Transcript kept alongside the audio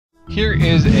Here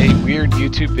is a weird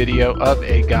YouTube video of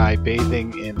a guy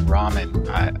bathing in ramen.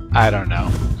 I don't know.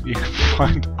 You can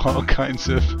find all kinds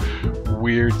of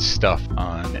weird stuff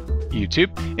on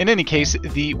YouTube. In any case,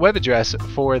 the web address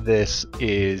for this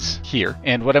is here.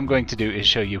 And what I'm going to do is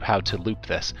show you how to loop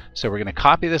this. So we're going to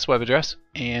copy this web address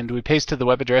and we pasted the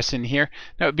web address in here.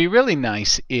 Now it'd be really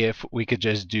nice if we could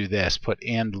just do this, put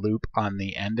and loop on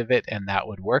the end of it, and that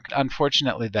would work.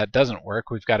 Unfortunately, that doesn't work.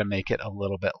 We've got to make it a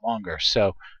little bit longer.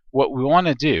 So what we want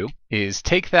to do is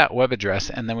take that web address,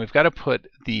 and then we've got to put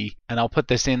and I'll put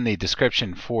this in the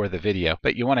description for the video,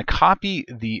 but you want to copy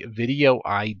the video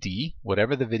ID,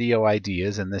 whatever the video ID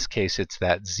is. In this case, it's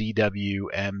that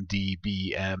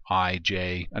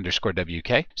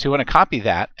ZWMDBMIJ_WK. So you want to copy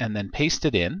that and then paste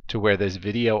it in to where this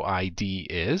video ID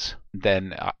is.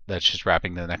 Then that's just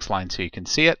wrapping the next line so you can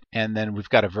see it. And then we've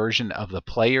got a version of the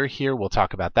player here. We'll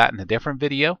talk about that in a different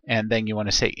video. And then you want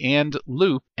to say and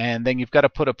loop, and then you've got to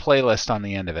put a playlist on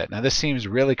the end of it. Now this seems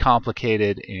really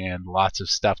complicated and lots of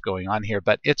stuff going on here,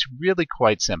 but it's really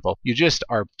quite simple. You just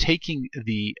are taking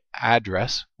the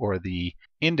address or the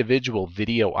individual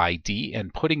video ID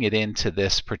and putting it into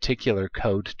this particular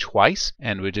code twice,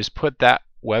 and we just put that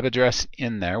web address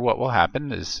in there. What will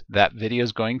happen is that video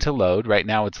is going to load. Right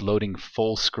now it's loading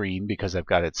full screen because I've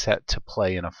got it set to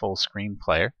play in a full screen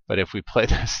player. But if we play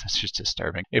this, that's just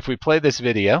disturbing. If we play this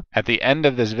video, at the end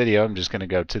of this video, I'm just going to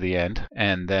go to the end,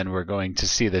 and then we're going to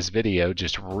see this video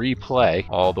just replay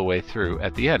all the way through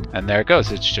at the end. And there it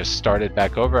goes. It's just started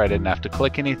back over. I didn't have to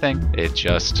click anything. It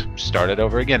just started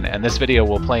over again. And this video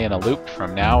will play in a loop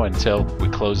from now until we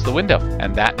close the window.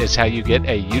 And that is how you get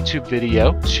a YouTube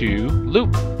video to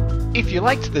loop. If you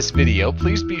liked this video,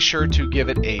 please be sure to give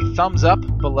it a thumbs up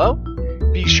below.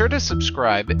 Be sure to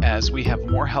subscribe as we have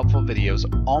more helpful videos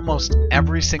almost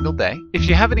every single day. If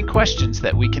you have any questions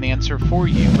that we can answer for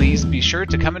you, please be sure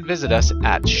to come and visit us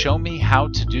at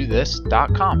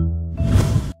showmehowtodothis.com.